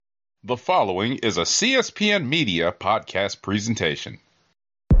The following is a CSPN Media podcast presentation.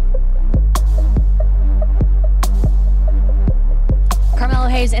 Carmelo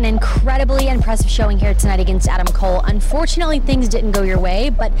Hayes, an incredibly impressive showing here tonight against Adam Cole. Unfortunately, things didn't go your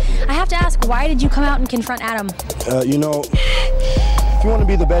way, but I have to ask, why did you come out and confront Adam? If you want to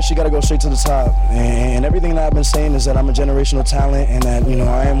be the best, you got to go straight to the top. And everything that I've been saying is that I'm a generational talent and that,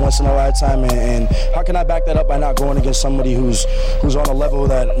 I am once in a lifetime. And how can I back that up by not going against somebody who's on a level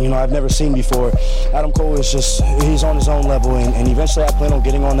that, I've never seen before? Adam Cole is he's on his own level. And eventually I plan on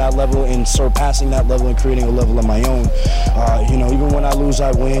getting on that level and surpassing that level and creating a level of my own. Even when I lose,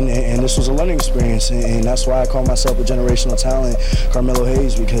 I win. And this was a learning experience. And that's why I call myself a generational talent, Carmelo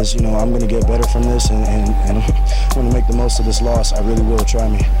Hayes, because, I'm going to get better from this and I'm going to make the most of this loss. I really will. Try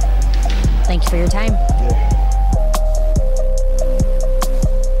me. Thank you for your time. Yeah.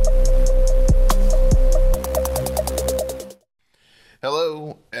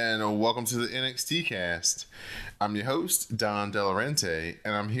 Hello, and welcome to the NXT cast. I'm your host, Don Delarente,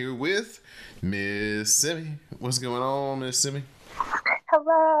 and I'm here with Miss Simi. What's going on, Miss Simi?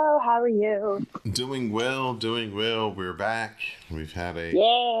 Hello, how are you? Doing well. We're back. We've had a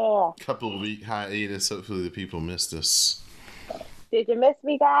couple of week hiatus. Hopefully the people missed us. Did you miss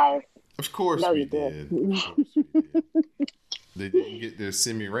me, guys? Of course No, we you did. They didn't get their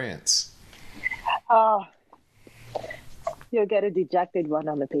Simi rants. Oh, you'll get a dejected one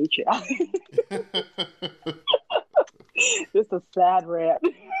on the Patreon. Just a sad rant.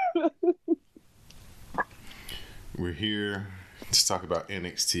 We're here to talk about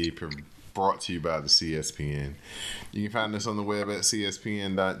NXT, brought to you by the CSPN. You can find us on the web at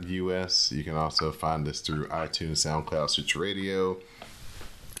cspn.us. You can also find us through iTunes, SoundCloud, Stitcher Radio.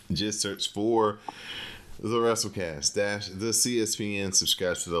 Just search for the WrestleCast the CSPN.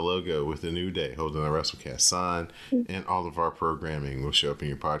 Subscribe to the logo with the New Day holding a WrestleCast sign, and all of our programming will show up in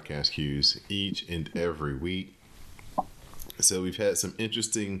your podcast queues each and every week. So we've had some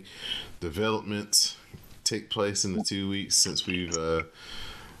interesting developments take place in the 2 weeks since we've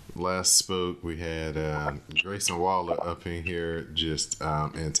last spoke. We had Grayson Waller up in here just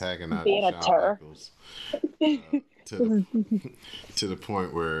antagonizing Shawn Michaels to the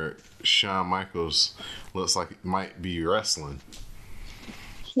point where Shawn Michaels looks like he might be wrestling.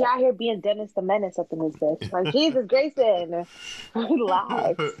 He out here being Dennis the Menace up in this bitch. Like, Jesus, Grayson,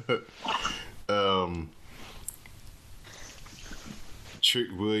 relax. Trick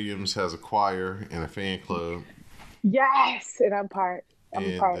Williams has a choir and a fan club. Yes, and I'm part.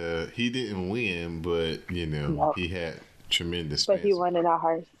 He didn't win, but he had tremendous. But he won in our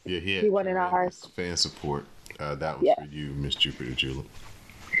hearts. Yeah, he won in our hearts. Fan support. That was for you, Miss Jupiter Julep.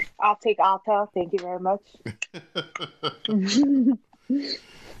 I'll take Alta. Thank you very much.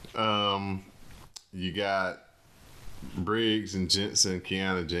 You got Briggs and Jensen,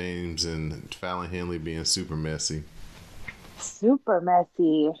 Kiana James, and Fallon Henley being super messy. Super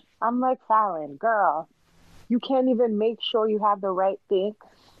messy. I'm like, Fallon, girl, you can't even make sure you have the right thing.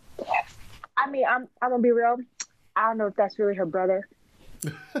 I mean, I'm gonna be real. I don't know if that's really her brother.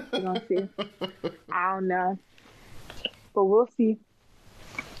 We're gonna see. I don't know, but we'll see.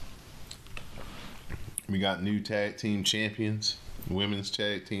 We got new tag team champions, women's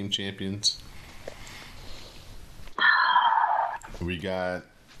tag team champions. We got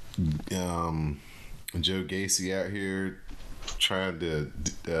Joe Gacy out here trying to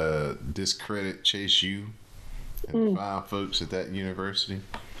discredit Chase U and five folks at that university.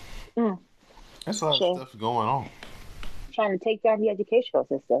 That's a lot of stuff going on. Trying to take down the educational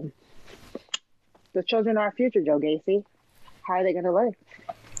system. The children are our future, Joe Gacy. How are they going to learn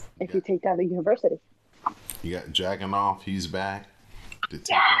if you take down the university? You got Dragunov, he's back to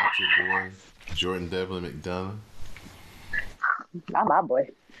take out your boy, Jordan Devlin McDonough. Not my boy.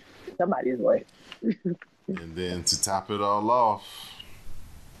 Somebody's boy. And then to top it all off,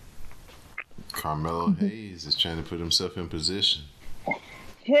 Carmelo Hayes is trying to put himself in position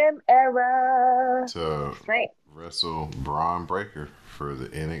to wrestle Braun Breaker for the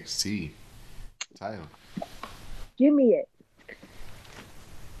NXT title. Give me it.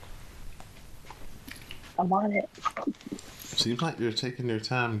 I'm on it. Seems like they're taking their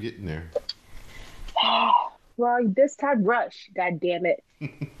time getting there. Well, this time rush, god damn it.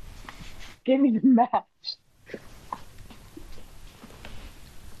 Give me the match.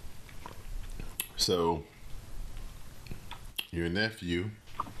 So, your nephew,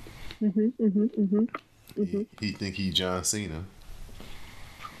 he think he John Cena.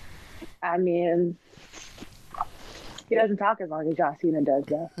 I mean, he doesn't talk as long as John Cena does,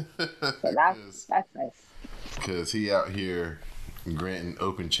 though. So that's nice. Because he out here granting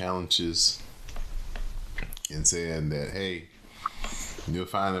open challenges and saying that, hey, You'll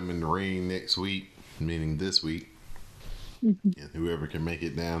find him in the ring next week, meaning this week. And whoever can make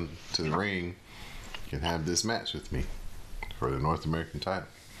it down to the ring can have this match with me for the North American title.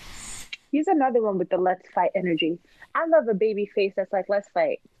 He's another one with the let's fight energy. I love a baby face that's like, let's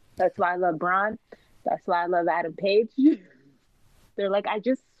fight. That's why I love Braun. That's why I love Adam Page. They're like, I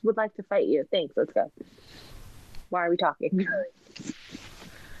just would like to fight you. Thanks, let's go. Why are we talking?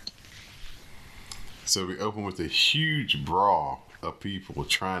 So we open with a huge brawl of people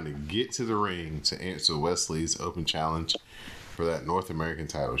trying to get to the ring to answer Wesley's open challenge for that North American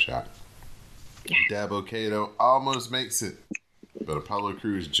title shot. Dabo Kato almost makes it, but Apollo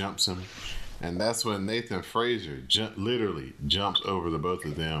Crews jumps him, and that's when Nathan Frazier literally jumps over the both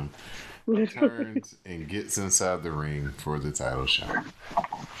of them, turns, and gets inside the ring for the title shot.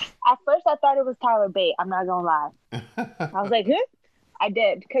 At first, I thought it was Tyler Bate. I'm not gonna lie. I was like, huh? I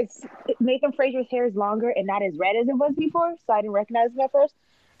did, because Nathan Frazier's hair is longer and not as red as it was before, so I didn't recognize him at first.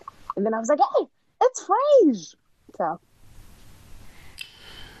 And then I was like, hey, it's Frazier. So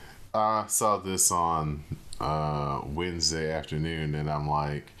I saw this on Wednesday afternoon, and I'm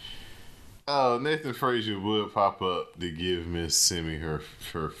like, oh, Nathan Frazier would pop up to give Miss Simi her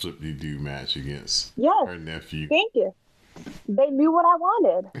flip-de-doo match against her nephew. Thank you. They knew what I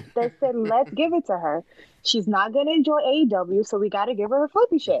wanted. They said, let's give it to her. She's not going to enjoy AEW, so we got to give her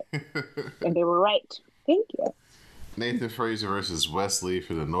flippy shit. And they were right. Thank you. Nathan Frazier versus Wesley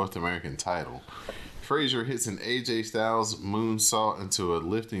for the North American title. Frazier hits an AJ Styles moonsault into a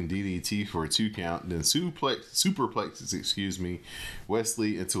lifting DDT for a 2 count, then superplexes,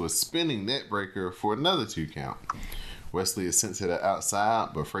 Wesley into a spinning neckbreaker for another 2 count. Wesley is sent to the outside,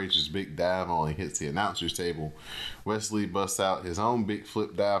 but Frazier's big dive only hits the announcer's table. Wesley busts out his own big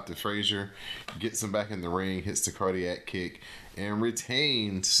flip dive to Frazier, gets him back in the ring, hits the cardiac kick, and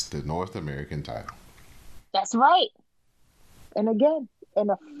retains the North American title. That's right. And again, in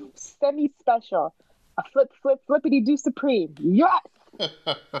a semi-special, a flippity-doo supreme. Yes!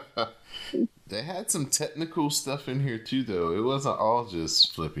 They had some technical stuff in here too, though. It wasn't all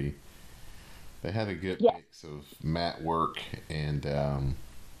just flippy. They had a good mix of mat work and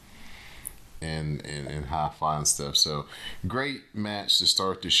high flying stuff. So great match to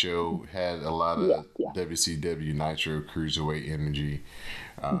start the show. Had a lot of WCW Nitro Cruiserweight energy.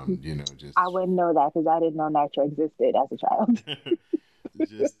 Just I wouldn't know that because I didn't know Nitro existed as a child.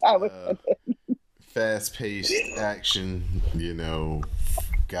 Just fast paced action.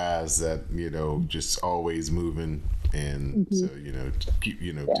 Guys that just always moving, and so keep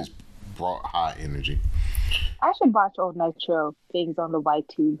just brought high energy. I should watch old Nitro things on the white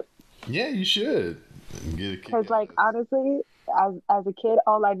tube. Yeah, you should. Because, honestly, as a kid,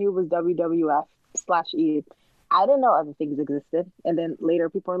 all I knew was WWF/E. I didn't know other things existed. And then later,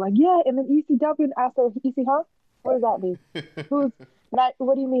 people are like, "Yeah," and then ECW. And I said, "EC, huh? What does that mean? Who's not?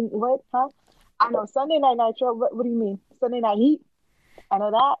 What do you mean? What? Huh? I know Sunday Night Nitro. What do you mean? Sunday Night Heat? I know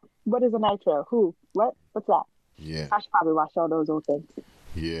that. What is a Nitro? Who? What? What's that? Yeah, I should probably watch all those old things.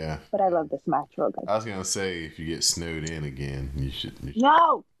 Yeah. But I love this match real good. I was gonna say, if you get snowed in again, you should.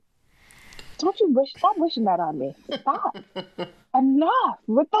 No! Don't you stop wishing that on me. Stop. Enough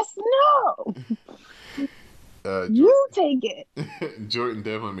with the snow. You take it. Jordan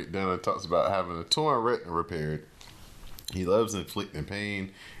Devlin McDonough talks about having a torn retina repaired. He loves inflicting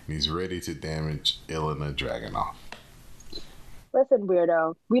pain, and he's ready to damage Ilana Dragunov. Listen,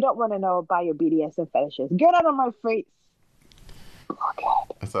 weirdo. We don't want to know about your BDSM fetishes. Get out of my face. Okay.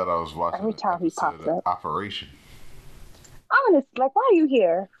 I thought I was watching every time he pops up. Operation. I'm just like, why are you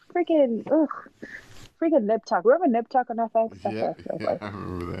here? Freaking Nip Tuck. Remember Nip Tuck on FX? Yeah, I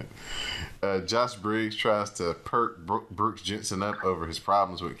remember that. Josh Briggs tries to perk Brooks Jensen up over his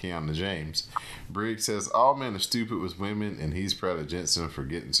problems with Kiana James. Briggs says all men are stupid with women, and he's proud of Jensen for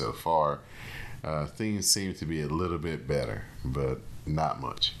getting so far. Things seem to be a little bit better, but not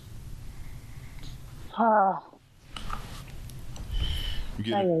much.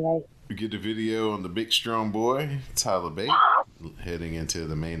 We get a video on the big strong boy, Tyler Bate, heading into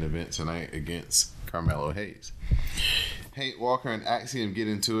the main event tonight against Carmelo Hayes. Hank Walker and Axiom get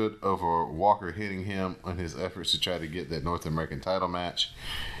into it over Walker hitting him on his efforts to try to get that North American title match.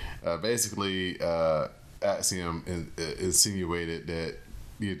 Basically, Axiom insinuated that,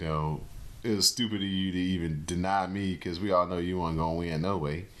 it was stupid of you to even deny me because we all know you weren't going to win no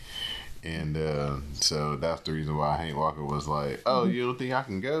way. And so that's the reason why Hank Walker was like, oh, you don't think I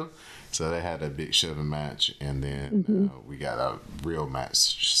can go? So they had a big shoving match, and then we got a real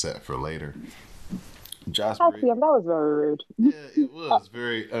match set for later. Josh Briggs, that was very rude. Yeah, it was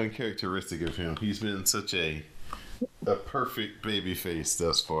very uncharacteristic of him. He's been such a perfect baby face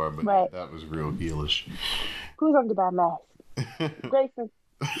thus far, but that was real heelish. Who's under that mask? Grayson.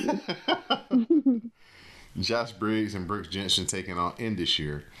 Josh Briggs and Brooks Jensen taking on Indus.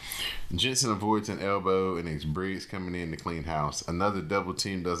 Jensen avoids an elbow and it's Briggs coming in to clean house. Another double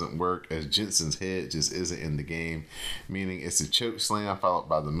team doesn't work as Jensen's head just isn't in the game, meaning it's a choke slam followed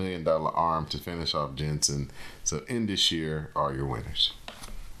by the $1 million arm to finish off Jensen. So Indus are your winners.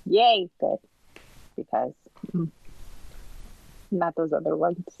 Yay, good. Because not those other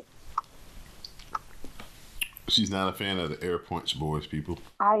ones. She's not a fan of the Air Punch Boys, people.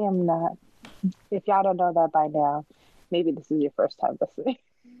 I am not. If y'all don't know that by now, maybe this is your first time listening.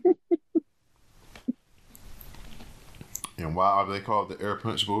 And why are they called the Air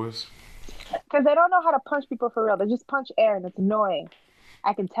Punch Boys? Because they don't know how to punch people for real. They just punch air and it's annoying.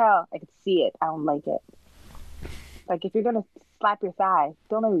 I can tell. I can see it. I don't like it. Like, if you're going to slap your thigh,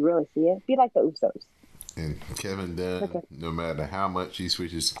 don't let me really see it. Be like the Usos. And Kevin Dunn, no matter how much he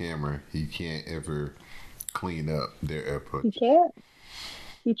switches the camera, he can't ever clean up their air punch. He can't.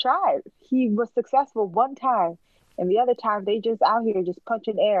 He tried. He was successful one time, and the other time they just out here just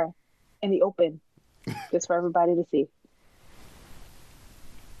punching air in the open, just for everybody to see.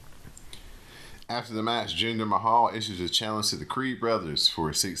 After the match, Jinder Mahal issues a challenge to the Creed brothers for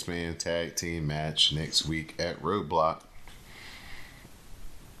a 6-man tag team match next week at Roadblock.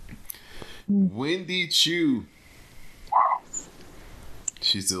 Wendy Chu.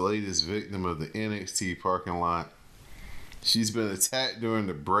 She's the latest victim of the NXT parking lot. She's been attacked during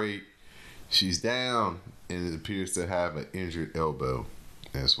the break. She's down and it appears to have an injured elbow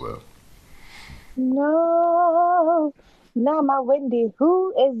as well. No, not my Wendy.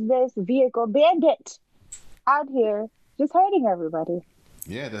 Who is this vehicle bandit out here just hurting everybody?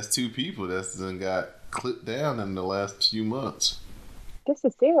 Yeah, that's 2 people that's done got clipped down in the last few months. This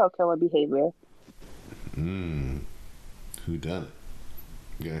is serial killer behavior. Who done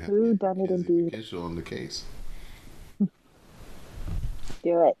it? Who done it indeed? Official on the case.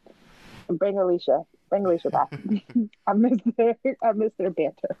 Do it. And bring Alicia. Bring Alicia back. I miss their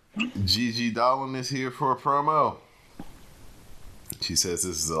banter. Gigi Dolan is here for a promo. She says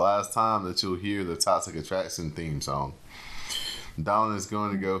this is the last time that you'll hear the Toxic Attraction theme song. Dolan is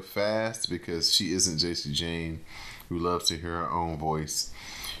going to go fast because she isn't JC Jane, who loves to hear her own voice.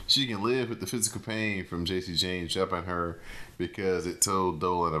 She can live with the physical pain from JC Jane jumping her because it told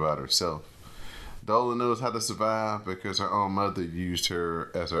Dolan about herself. Dolan knows how to survive because her own mother used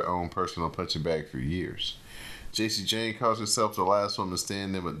her as her own personal punching bag for years. JC Jane calls herself the last woman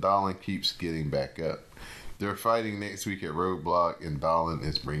standing, but Dolan keeps getting back up. They're fighting next week at Roadblock, and Dolan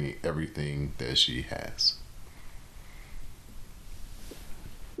is bringing everything that she has.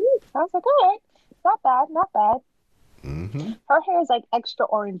 I was like, all right, not bad, not bad. Mm-hmm. Her hair is like extra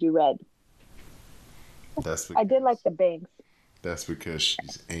orangey red. I did like the bangs. That's because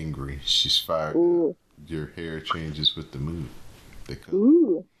she's angry. She's fired. Ooh. Your hair changes with the mood.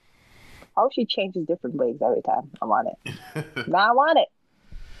 Ooh. Oh, she changes different wigs every time. I want it. Now I want it.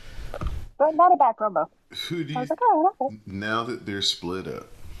 But not a bad promo. Who do you? I was like, oh, okay. Now that they're split up,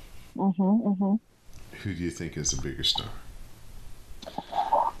 who do you think is a bigger star?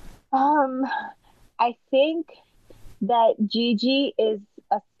 I think that Gigi is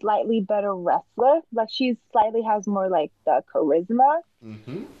a slightly better wrestler. Like, she slightly has more like the charisma.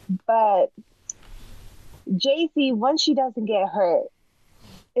 Mm-hmm. But JC, once she doesn't get hurt,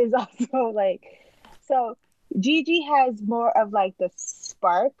 is also like, so Gigi has more of like the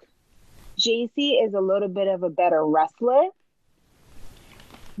spark. JC is a little bit of a better wrestler.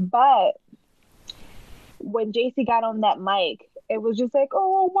 But when JC got on that mic, it was just like,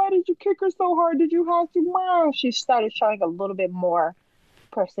 oh, why did you kick her so hard? Did you have to? Wow. She started showing a little bit more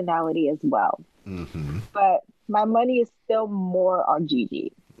personality as well. Mm-hmm. But my money is still more on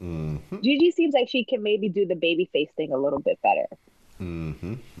Gigi. Mm-hmm. Gigi seems like she can maybe do the baby face thing a little bit better.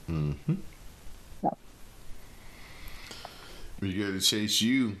 Mm-hmm. Mm-hmm. So. We go to Chase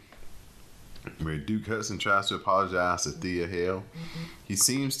U, where Duke Hudson tries to apologize to Thea Hale. He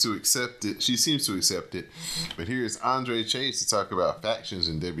seems to accept it. She seems to accept it. But here's Andre Chase to talk about factions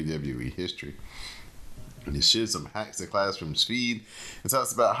in WWE history. And he shares some hacks in Classroom's feed and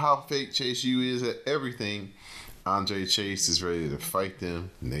talks about how fake Chase U is at everything. Andre Chase is ready to fight them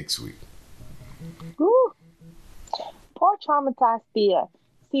next week. Ooh. Poor traumatized Thea.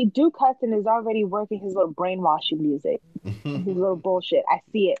 See, Duke Hudson is already working his little brainwashing music. His little bullshit. I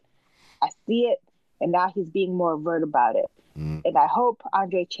see it, and now he's being more overt about it. And I hope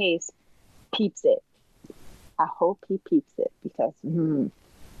Andre Chase peeps it. I hope he peeps it because.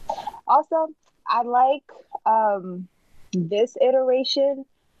 Also, I like this iteration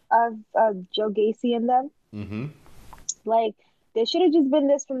of Joe Gacy and them. Mm-hmm. Like, they should have just been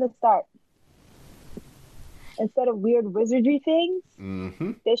this from the start. instead of weird wizardry things.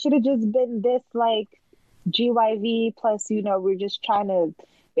 Mm-hmm. They should have just been this like GYV plus, we're just trying to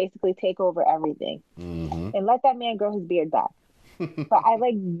basically take over everything. Mm-hmm. And let that man grow his beard back. But I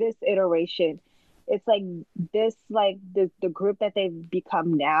like this iteration. It's like this, like the group that they've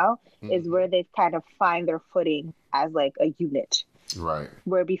become now is where they've kind of find their footing as like a unit. Right.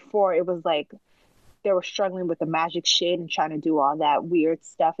 Where before it was like they were struggling with the magic shit and trying to do all that weird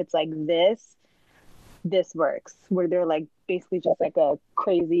stuff. It's like this works, where they're like basically just like a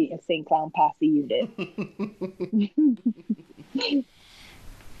crazy insane clown posse unit.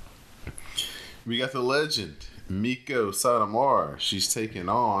 We got the legend Miko Satomura. She's taking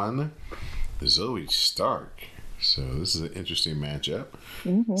on Zoe Stark. So this is an interesting matchup.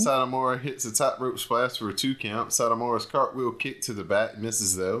 Satomura hits a top rope splash for a 2 count. Satomura's cartwheel kick to the back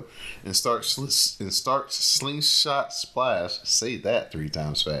misses though, and Stark's slingshot splash. Say that 3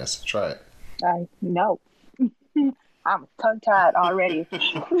 times fast. Try it. I know. I'm tongue-tied already.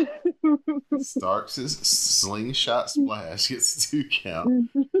 Stark's slingshot splash gets a 2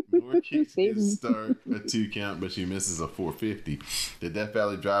 count. More kicks gives Stark a 2 count, but she misses a 450. The Death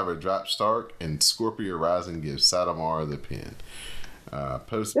Valley Driver drops Stark, and Scorpio Rising gives Satomura the pin.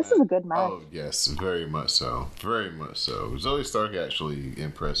 This is a good match. Oh, yes, very much so. Very much so. Zoe Stark actually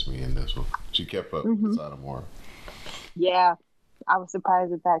impressed me in this one. She kept up with Satomura. Yeah, I was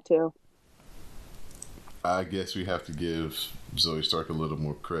surprised at that too. I guess we have to give Zoe Stark a little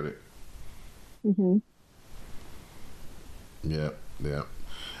more credit. Yep.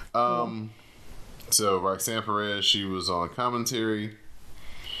 So Roxanne Perez, she was on commentary.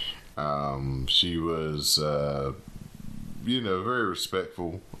 She was, very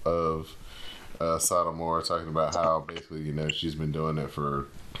respectful of Satomura, talking about how basically, she's been doing it for,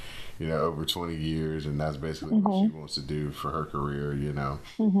 over 20 years, and that's basically what she wants to do for her career,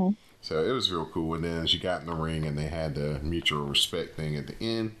 So it was real cool. And then she got in the ring, and they had the mutual respect thing at the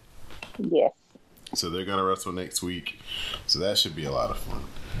end. Yes. So they're going to wrestle next week. So that should be a lot of fun.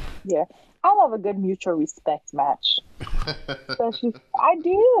 Yeah. I love a good mutual respect match. I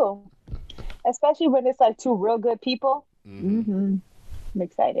do. Especially when it's like 2 real good people. I'm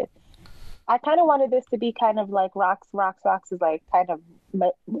excited. I kind of wanted this to be kind of like Rox is like kind of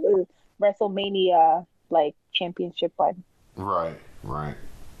WrestleMania like championship one. Right.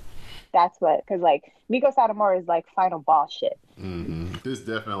 That's what, because like Miko Satomura is like final boss shit. This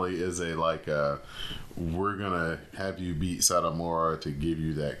definitely is a like we're gonna have you beat Satomura to give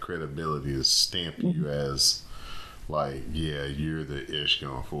you that credibility to stamp you as like, yeah, you're the ish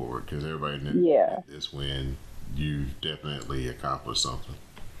going forward, because everybody knew this win, you definitely accomplished something.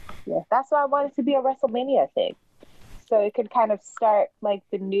 Yeah, that's why I wanted it to be a WrestleMania thing, so it could kind of start like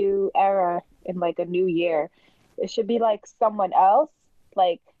the new era in like a new year. It should be like someone else,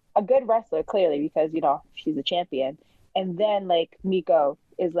 like a good wrestler, clearly, because she's a champion, and then like Miko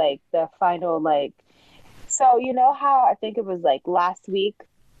is like the final like. So how I think it was like last week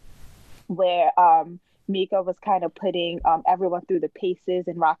where Miko was kind of putting everyone through the paces,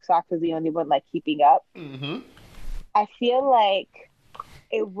 and Rox was the only one like keeping up. I feel like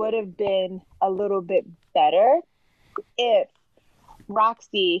it would have been a little bit better if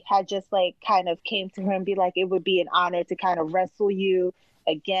Roxy had just like kind of came to her and be like, it would be an honor to kind of wrestle you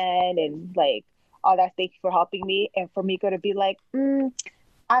again, and like all that, thank you for helping me. And for Miko to be like,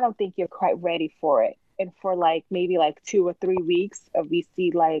 I don't think you're quite ready for it. And for like maybe like 2 or 3 weeks we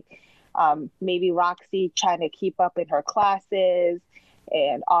see like maybe Roxy trying to keep up in her classes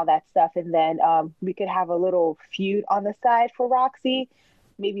and all that stuff, and then we could have a little feud on the side for Roxy,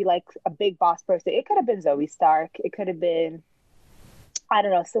 maybe like a big boss person. It could have been Zoe Stark, it could have been, I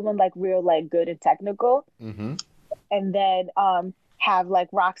don't know, someone like real like good and technical, and then have like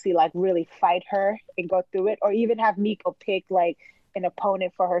Roxy like really fight her and go through it, or even have Miko pick like an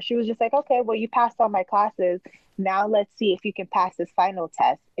opponent for her. She was just like, okay, well, you passed all my classes, now let's see if you can pass this final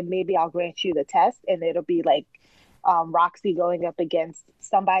test, and maybe I'll grant you the test, and it'll be like Roxy going up against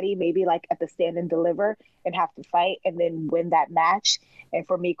somebody maybe like at the Stand and Deliver and have to fight and then win that match, and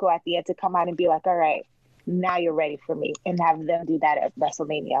for Miko at the end to come out and be like, all right, now you're ready for me, and have them do that at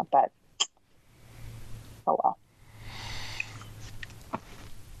WrestleMania. But oh well.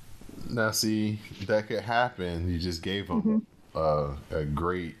 Now, see, that could happen. You just gave them a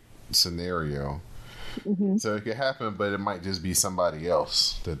great scenario. So it could happen, but it might just be somebody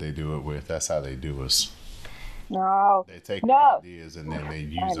else that they do it with. That's how they do us. No. They take ideas and then they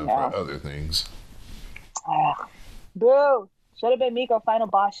use them for other things. Boo. Should have been Miko final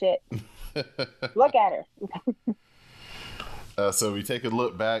boss shit. Look at her. So we take a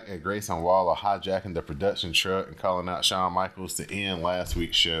look back at Grayson Waller hijacking the production truck and calling out Shawn Michaels to end last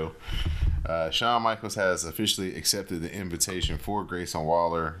week's show. Shawn Michaels has officially accepted the invitation for Grayson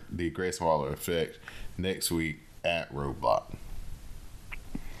Waller, the Grayson Waller Effect, next week at Roadblock.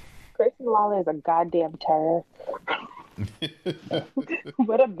 Grayson Waller is a goddamn terror.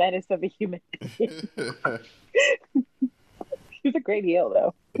 What a menace of a human being. He's a great heel,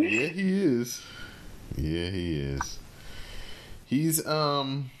 though. Yeah, he is. He's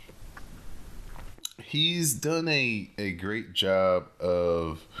done a great job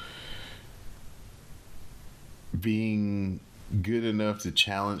of being good enough to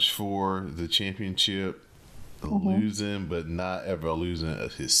challenge for the championship, losing but not ever losing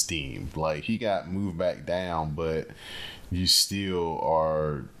his steam. Like, he got moved back down, but you still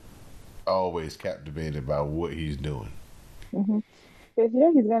are always captivated by what he's doing. Because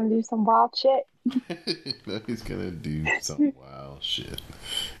he's gonna do some wild shit. He's gonna do some wild shit.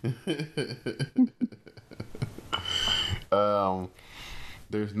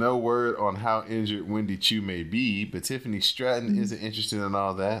 There's no word on how injured Wendy Chu may be, but Tiffany Stratton isn't interested in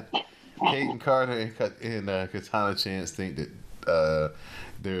all that. Kate Carter and Katana Chance think that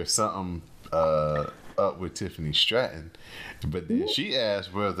there's something up with Tiffany Stratton, but then she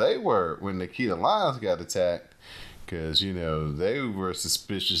asked where they were when Nikita Lyons got attacked, because they were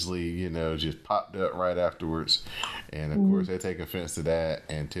suspiciously just popped up right afterwards, and of course they take offense to that,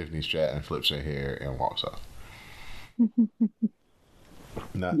 and Tiffany Stratton flips her hair and walks off.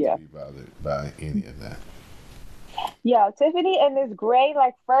 Not to be bothered by any of that. Yeah, Tiffany and this gray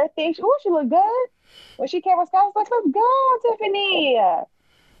fur thing. Ooh, she looked good. When she came with Scott, I was like, let's go, Tiffany.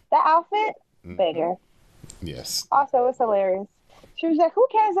 That outfit, bigger. Yes. Also, it's hilarious. She was like, who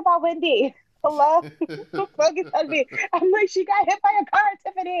cares about Wendy? Hello? Who fuck is on me? I'm like, she got hit by a car,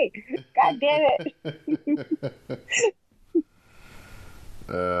 Tiffany. God damn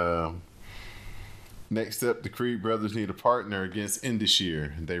it. Next up, the Creed brothers need a partner against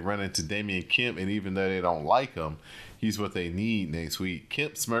Indashir. They run into Damian Kemp, and even though they don't like him, he's what they need next week.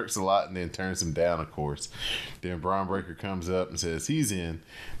 Kemp smirks a lot and then turns him down, of course. Then Braun Breaker comes up and says he's in.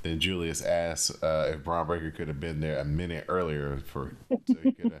 Then Julius asks if Braun Breaker could have been there a minute earlier so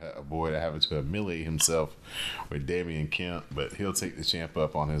he could have avoided having to humiliate himself with Damian Kemp, but he'll take the champ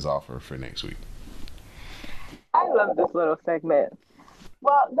up on his offer for next week. I love this little segment.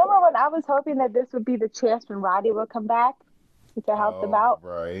 Well, number one, I was hoping that this would be the chance when Roddy would come back to help them out.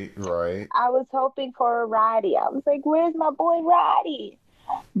 Right. I was hoping for Roddy. I was like, where's my boy Roddy?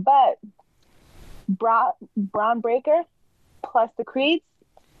 But Braun Breaker plus the Creeds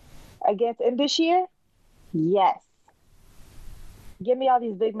against Indashir? Yes. Give me all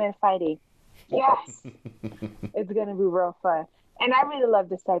these big men fighting. Yes. It's going to be real fun. And I really love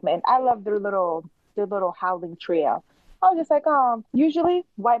this segment. I love their little howling trio. I was just like, usually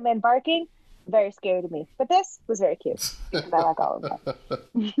white men barking, very scary to me. But this was very cute because I like all of them.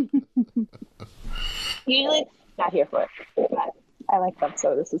 Usually not here for it, but I like them,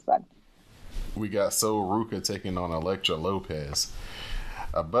 so this is fun. We got Sol Ruca taking on Elektra Lopez.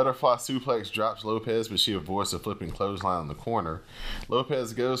 A butterfly suplex drops Lopez, but she avoids the flipping clothesline in the corner.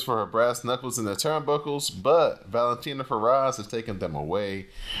 Lopez goes for her brass knuckles in the turnbuckles, but Valentina Feroz has taken them away.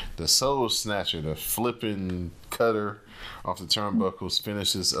 The Soul Snatcher, the flipping cutter off the turnbuckles,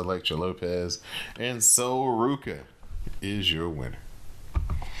 finishes Elektra Lopez, and Sol Ruca is your winner.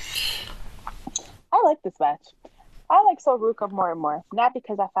 I like this match. I like Sol Ruca more and more. Not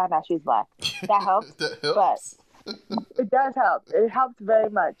because I found out she's black. That helps. That helps. But it does help. It helps very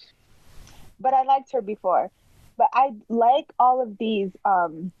much. But I liked her before. But I like all of these,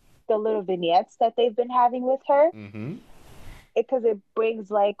 the little vignettes that they've been having with her. Mm-hmm. Because it brings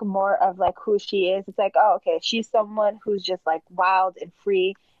more of who she is. It's like, oh, okay, she's someone who's just wild and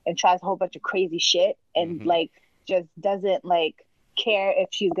free and tries a whole bunch of crazy shit and just doesn't care if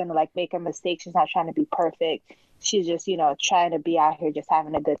she's gonna make a mistake. She's not trying to be perfect. She's just trying to be out here just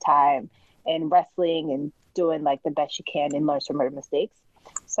having a good time and wrestling and doing the best she can and learns from her mistakes.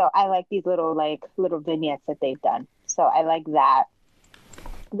 So I like these little vignettes that they've done. So I like that.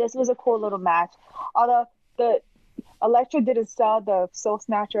 This was a cool little match. Although the Elektra didn't sell the Soul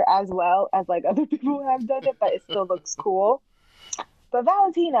Snatcher as well as other people have done it, but it still looks cool. But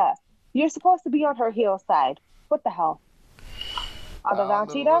Valentina, you're supposed to be on her heel side. What the hell? Although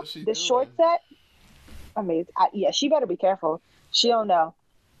Valentina, the short set, amazing. Yeah, she better be careful. She don't know.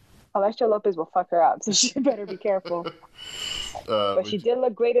 Elektra Lopez will fuck her up, so she better be careful. But she did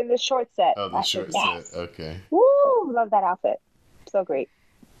look great in the short set. Oh, the short set. Okay. Woo! Love that outfit. So great.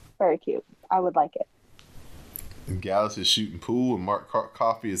 Very cute. I would like it. Gallus is shooting pool, and Mark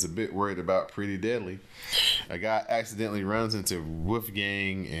Coffey is a bit worried about Pretty Deadly. A guy accidentally runs into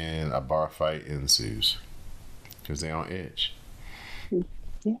Wolfgang, and a bar fight ensues because they on edge.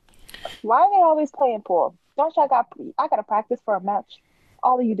 Yeah. Why are they always playing pool? Don't y'all I gotta practice for a match.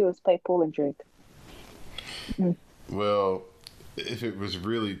 All you do is play pool and drink. Well, if it was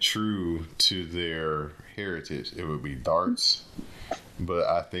really true to their heritage, it would be darts. But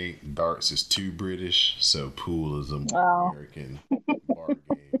I think darts is too British, so pool is a more American bar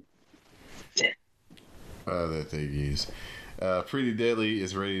game that they use. Pretty Deadly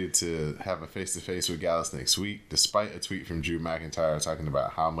is ready to have a face-to-face with Gallus next week, despite a tweet from Drew McIntyre talking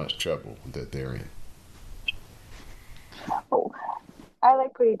about how much trouble that they're in. Oh, I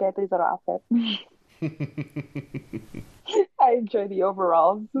like Pretty Deadly's little outfit. I enjoy the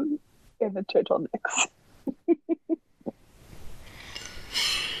overalls and the turtlenecks.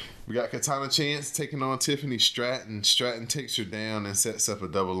 We got Katana Chance taking on Tiffany Stratton. Stratton takes her down and sets up a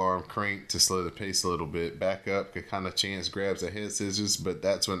double arm crank to slow the pace a little bit. Back up, Katana Chance grabs a head scissors, but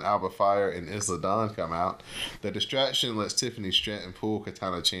that's when Alba Fire and Isla Dawn come out. The distraction lets Tiffany Stratton pull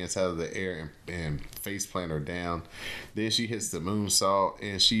Katana Chance out of the air and face plant her down. Then she hits the moonsault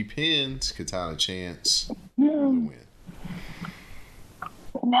and she pins Katana Chance for the win.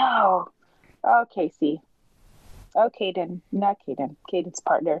 No. Oh, Casey. Oh, Kaden. Not Kaden. Kaden's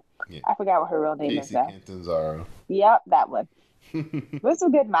partner. Yeah. I forgot what her real name is now. Casey Catanzaro. Yep, that one. This was a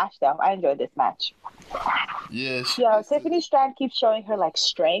good match, though. I enjoyed this match. Yeah. Tiffany Stratton keeps showing her, like,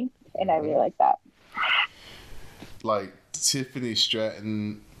 strength, and I really like that. Like, Tiffany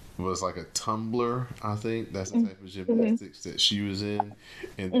Stratton was like a tumbler, I think. That's the type of gymnastics that she was in.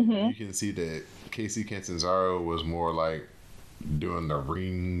 And you can see that Casey Catanzaro was more like doing the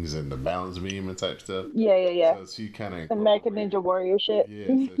rings and the balance beam and type stuff. Yeah. So she kind of American Ninja Warrior shit.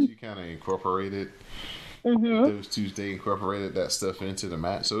 Yeah, so she kind of incorporated those two. They incorporated that stuff into the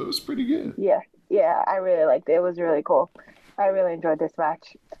match, so it was pretty good. Yeah, I really liked it. It was really cool. I really enjoyed this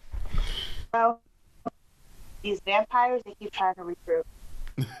match. Well, these vampires, they keep trying to recruit.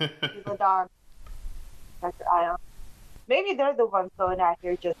 People Dawn, Dr. Ion. Maybe they're the ones going out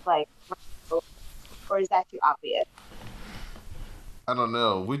here just like, or is that too obvious? I don't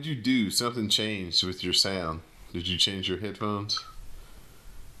know. What'd you do? Something changed with your sound. Did you change your headphones?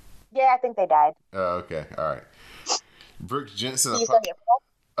 Yeah, I think they died. Oh, okay. All right. Brooks Jensen.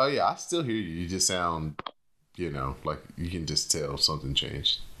 Oh, yeah. I still hear you. You just sound, like you can just tell something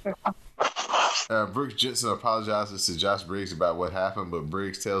changed. Brooks Jensen apologizes to Josh Briggs about what happened, but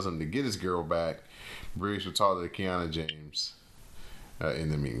Briggs tells him to get his girl back. Briggs will talk to Kiana James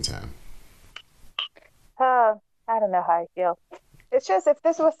in the meantime. I don't know how I feel. It's just, if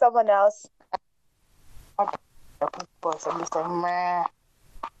this was someone else,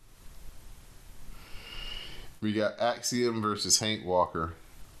 we got Axiom versus Hank Walker.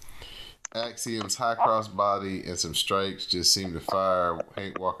 Axiom's high crossbody and some strikes just seem to fire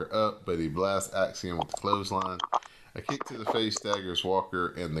Hank Walker up, but he blasts Axiom with the clothesline. A kick to the face staggers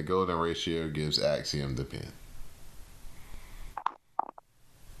Walker, and the golden ratio gives Axiom the pin.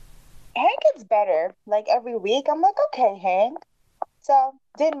 Hank gets better, like, every week. I'm like, okay, Hank. So,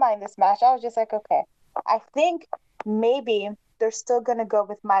 didn't mind this match. I was just like, okay. I think maybe they're still going to go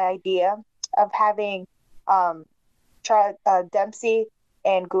with my idea of having Dempsey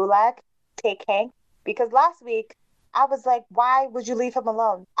and Gulak take Hank. Because last week, I was like, why would you leave him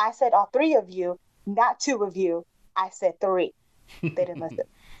alone? I said all three of you, not two of you. I said three. They didn't listen.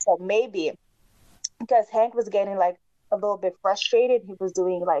 So maybe, because Hank was getting, like, a little bit frustrated. He was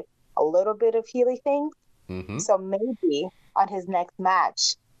doing, like, a little bit of Healy things. So maybe on his next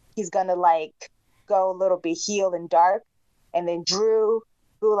match, he's going to, like, go a little bit heel and dark. And then Drew,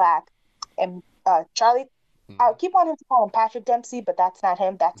 Gulak, and Charlie. I keep wanting to call him Patrick Dempsey, but that's not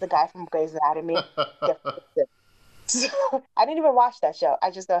him. That's the guy from Grey's Anatomy. So, I didn't even watch that show.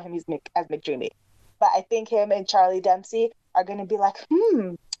 I just know him as McDreamy. But I think him and Charlie Dempsey are going to be like,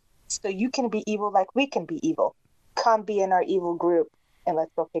 so you can be evil like we can be evil. Come be in our evil group and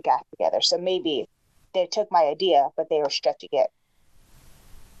let's go kick ass together. So maybe they took my idea, but they were stretching it.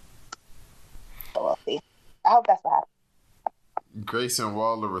 So we'll see. I hope that's what happens. Grayson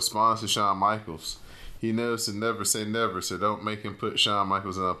Waller responds to Shawn Michaels. He knows to never say never, so don't make him put Shawn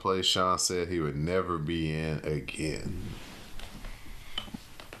Michaels in a place Shawn said he would never be in again.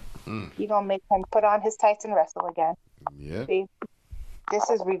 You gonna make him put on his tights and wrestle again. Yeah. See? This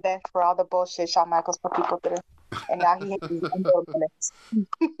is revenge for all the bullshit Shawn Michaels put people through. And now he hits these limits.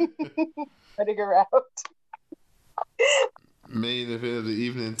 Putting her out. Main event of the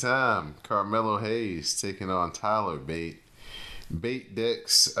evening time. Carmelo Hayes taking on Tyler Bate. Bate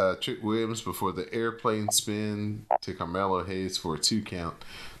decks Trick Williams before the airplane spin to Carmelo Hayes for a 2 count.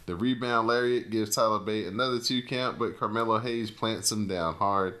 The rebound lariat gives Tyler Bate another 2 count, but Carmelo Hayes plants him down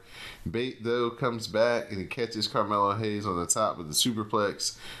hard. Bate, though, comes back and he catches Carmelo Hayes on the top of the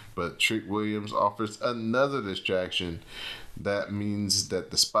superplex, but Trick Williams offers another distraction. That means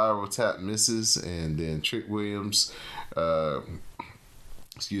that the spiral tap misses, and then Trick Williams,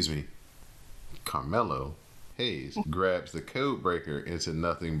 Carmelo Hayes grabs the code breaker into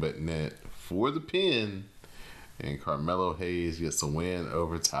nothing but net for the pin, and Carmelo Hayes gets a win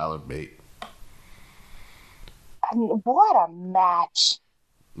over Tyler Bate. I mean, what a match.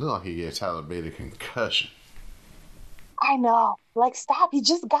 Looked like he gave Tyler Bate a concussion. I know. Like, stop. He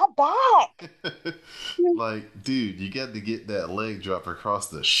just got back. Like, dude, you got to get that leg drop across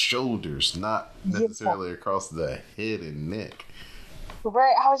the shoulders, not necessarily across the head and neck.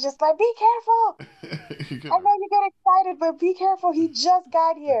 Right. I was just like, be careful. I know you get excited, but be careful. He just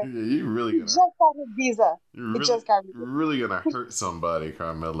got here. Yeah, you really just got his visa. You're really gonna hurt somebody,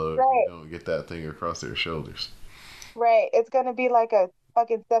 Carmelo, if you don't get that thing across their shoulders. Right. It's gonna be like a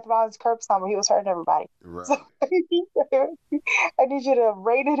fucking Seth Rollins curb stomp where he was hurting everybody. Right. So, I need you to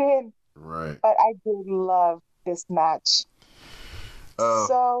rein it in. Right. But I did love this match.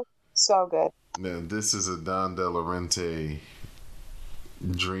 So good. Now, this is a Don De Laurenti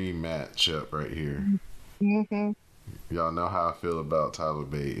dream matchup right here. Mm-hmm. Y'all know how I feel about Tyler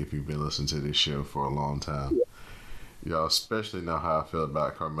Bate if you've been listening to this show for a long time. Y'all especially know how I feel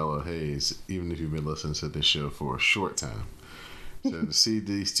about Carmelo Hayes, even if you've been listening to this show for a short time. So to see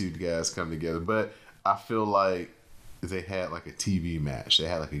these two guys come together, but I feel like they had like a TV match. They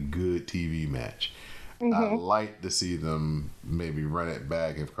had like a good TV match. Mm-hmm. I'd like to see them maybe run it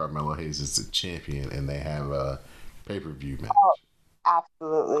back if Carmelo Hayes is the champion and they have a pay-per-view match. Oh,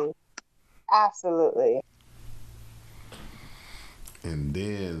 absolutely. Absolutely. And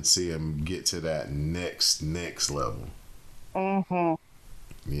then see them get to that next level. Mm-hmm.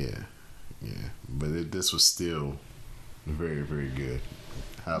 Yeah. But this was still very, very good.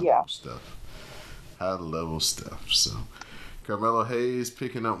 High level stuff. So Carmelo Hayes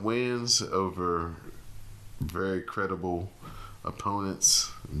picking up wins over very credible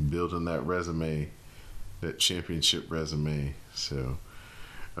opponents, building that resume, that championship resume. So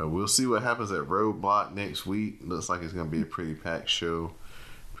we'll see what happens at Roadblock next week. Looks like it's going to be a pretty packed show.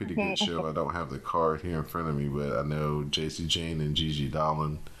 Pretty good show. I don't have the card here in front of me, but I know JC Jane and Gigi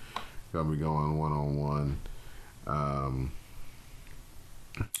Dolan going to be going one-on-one.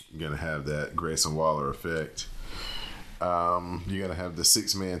 You're going to have that Grayson Waller effect. You're going to have the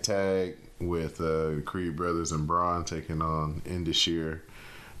 6-man tag with the Creed Brothers and Braun taking on Indishir.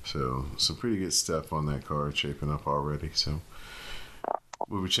 So some pretty good stuff on that card shaping up already. So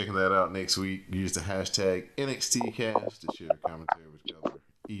we'll be checking that out next week. Use the hashtag NXTcast to share commentary with each other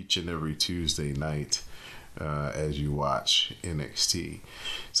each and every Tuesday night as you watch NXT.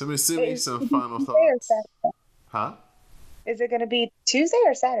 So send me some final thoughts. Huh? Is it going to be Tuesday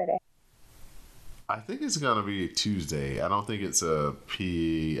or Saturday? I think it's going to be Tuesday. I don't think it's a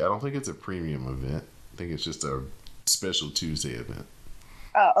premium event. I think it's just a special Tuesday event.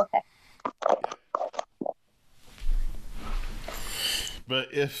 Oh, okay.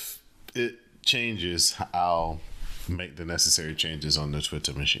 But if it changes, I'll make the necessary changes on the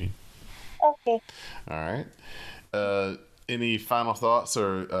Twitter machine. Okay. All right. Any final thoughts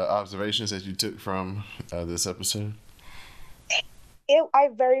or observations that you took from this episode? I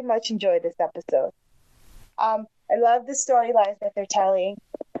very much enjoyed this episode. I love the storylines that they're telling.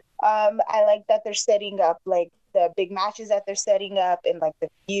 I like that they're setting up like the big matches that they're setting up and like the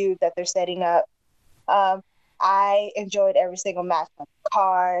feud that they're setting up. I enjoyed every single match on the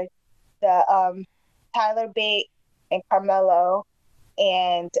card. The Tyler Bate and Carmelo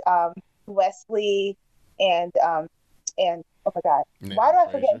and Wesley and oh my God, Nathan why do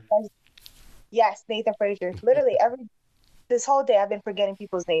I Frazier. forget? Yes, Nathan Frazier. Literally this whole day I've been forgetting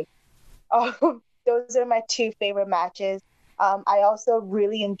people's names. Those are my two favorite matches. I also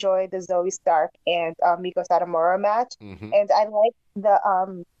really enjoyed the Zoe Stark and Miko Satomura match, and I like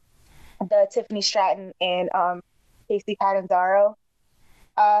the Tiffany Stratton and Casey Catanzaro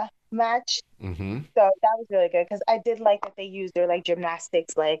match. So that was really good because I did like that they used their like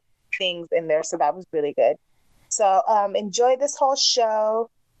gymnastics like things in there, so that was really good. So enjoy this whole show.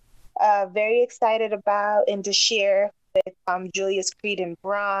 Very excited about and to share with Julius Creed and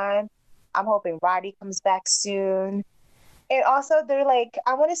Braun. I'm hoping Roddy comes back soon. And also they're like,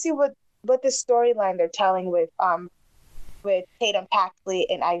 I want to see what the storyline they're telling with Tatum Paxley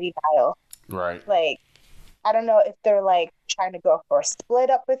and Ivy Dial. Right. Like, I don't know if they're like trying to go for a split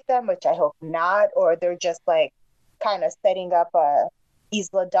up with them, which I hope not, or they're just like kind of setting up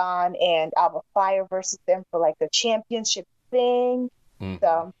Isla Dawn and Alba Fire versus them for like the championship thing.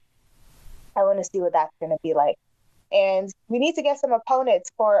 So I want to see what that's going to be like. And we need to get some opponents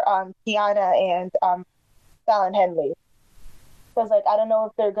for Kiana and Fallon Henley. Because like I don't know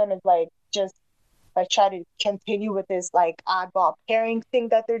if they're gonna like just like try to continue with this like oddball pairing thing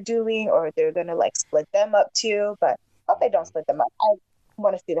that they're doing, or if they're gonna like split them up too. But I hope they don't split them up. I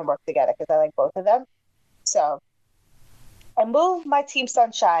want to see them work together because I like both of them. So I move my Team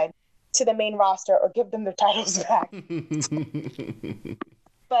Sunshine to the main roster or give them their titles back.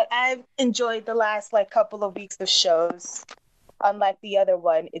 But I've enjoyed the last like couple of weeks of shows. Unlike the other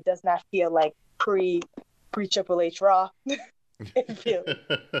one, it does not feel like pre Triple H Raw. It feels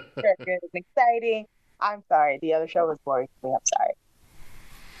very good and exciting. I'm sorry, the other show was boring to me. I'm sorry.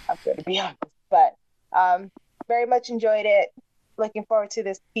 I'm going to be honest, but very much enjoyed it. Looking forward to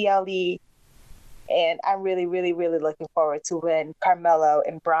this PLE, and I'm really, really, really looking forward to when Carmelo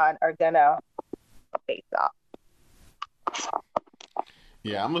and Braun are gonna face off.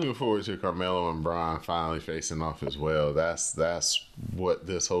 Yeah, I'm looking forward to Carmelo and Braun finally facing off as well. That's what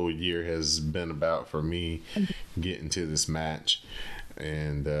this whole year has been about for me, getting to this match.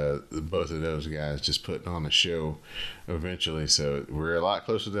 And both of those guys just putting on a show eventually. So we're a lot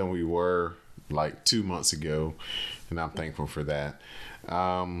closer than we were like 2 months ago, and I'm thankful for that.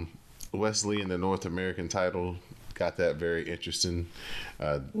 Wesley in the North American title, got that very interesting.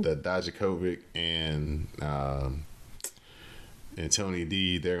 The Dijakovic and Tony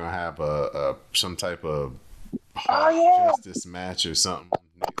D, they're gonna have a some type of justice match or something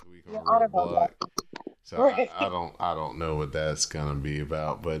next week on Red Block. So I don't know what that's gonna be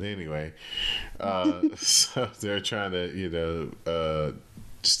about, but anyway, so they're trying to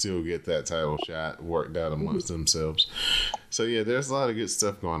still get that title shot worked out amongst themselves. So yeah, there's a lot of good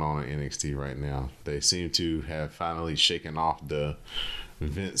stuff going on in NXT right now. They seem to have finally shaken off the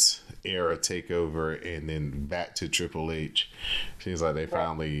Vince era takeover and then back to Triple H. Seems like they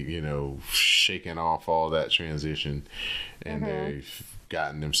finally, shaken off all that transition, and they've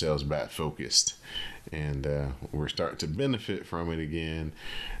gotten themselves back focused. And we're starting to benefit from it again.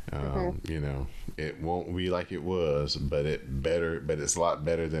 It won't be like it was, but it's a lot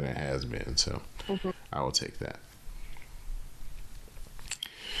better than it has been. So I will take that.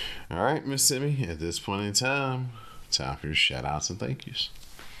 All right, Miss Simi, at this point in time for your shout outs and thank yous.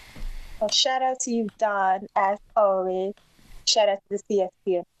 Well, shout out to you, Don, as always. Shout out to the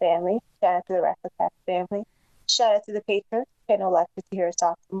CSPN family. Shout out to the WrestleCast family. Shout out to the patrons. Pay no lecture to hear us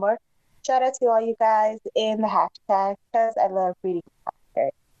talk some more. Shout out to all you guys in the hashtag, because I love reading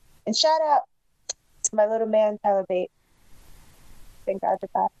commentary. And shout out to my little man, Tyler Bate. Thank God you're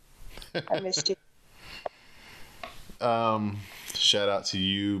back. I missed you. Shout out to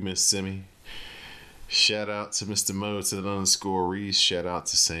you, Miss Simi. Shout out to Mr. Mo to the _ Reese. Shout out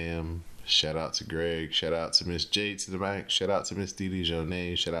to Sam. Shout out to Greg. Shout out to Miss Jade to the back. Shout out to Miss Didi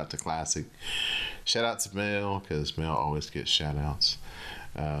Jonet. Shout out to Classic. Shout out to Mel, because Mel always gets shout outs.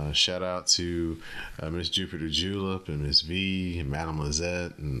 Shout out to Miss Jupiter Julep and Miss V and Madame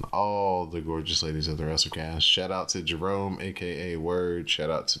Lizette and all the gorgeous ladies of the WrestleCast. Shout out to Jerome, aka Word. Shout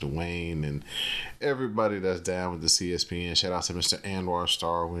out to Dwayne and everybody that's down with the CSPN. Shout out to Mr. Anwar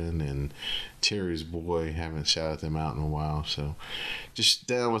Starwin and Terry's boy. Haven't shouted them out in a while. So just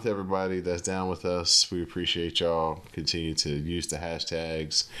down with everybody that's down with us. We appreciate y'all. Continue to use the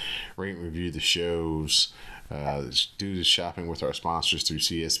hashtags, rate and review the shows. Do the shopping with our sponsors through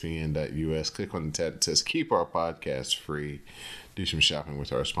CSPN.us. Click on the tab that says keep our podcast free. Do some shopping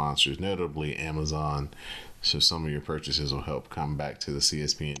with our sponsors, notably Amazon. So some of your purchases will help come back to the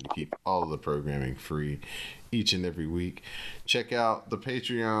CSPN to keep all of the programming free each and every week. Check out the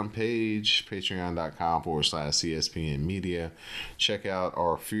Patreon page, patreon.com/CSPN Media. Check out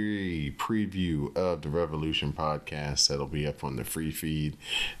our free preview of the Revolution podcast that'll be up on the free feed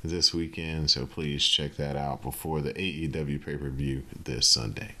this weekend. So please check that out before the AEW pay-per-view this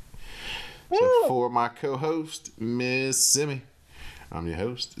Sunday. So for my co-host, Miss Simi, I'm your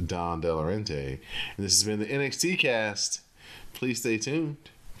host, Don Delarente, and this has been the NXT Cast. Please stay tuned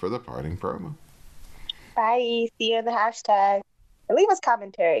for the parting promo. Bye. See you in the hashtag. And leave us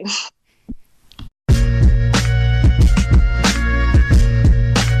commentary.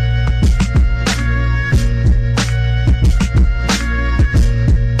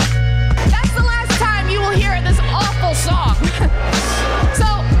 That's the last time you will hear this awful song. So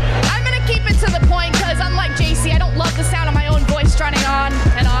I'm going to keep it to the point because unlike JC, I don't love the sound of my own voice droning on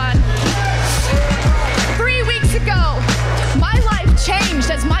and on. 3 weeks ago, my life changed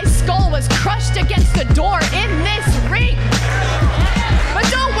as my skull was crushed against the door in this ring. But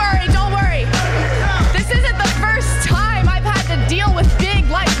don't worry,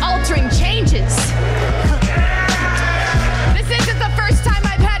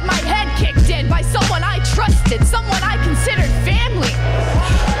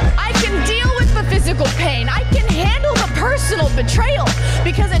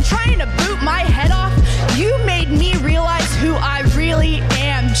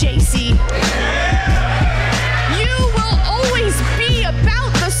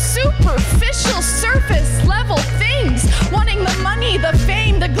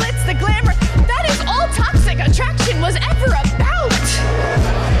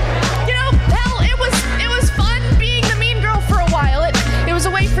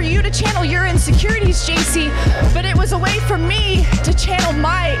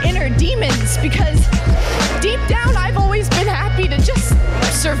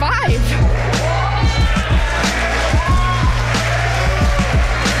 survive.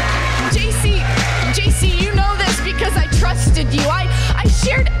 JC, you know this because I trusted you. I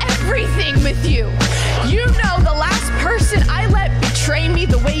shared everything with you. You know the last person I let betray me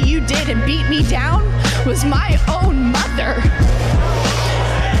the way you did and beat me down was my own mother.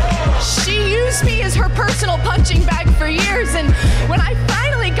 She used me as her personal punching bag for years, and when I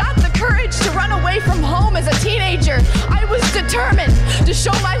finally got the courage to run away from home as a teenager, I was determined to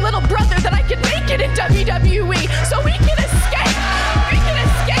show my little brother that I could make it in WWE so we can escape. We can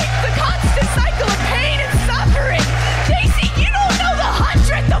escape the constant cycle of pain and suffering. JC, you don't know the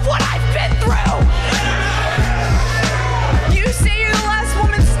 100th of what I've been through. You say you're the last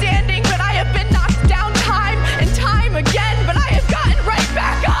woman standing, but I have been knocked down time and time again, but I have gotten right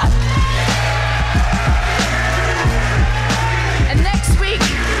back up. And next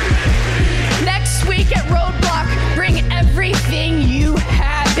week at Roadblock, bring everything you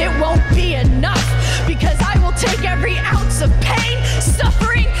have. It won't be enough because I will take every ounce of pain,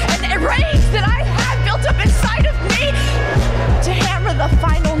 suffering, and rage that I have built up inside of me to hammer the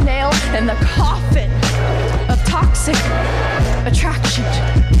final nail in the coffin of toxic attraction.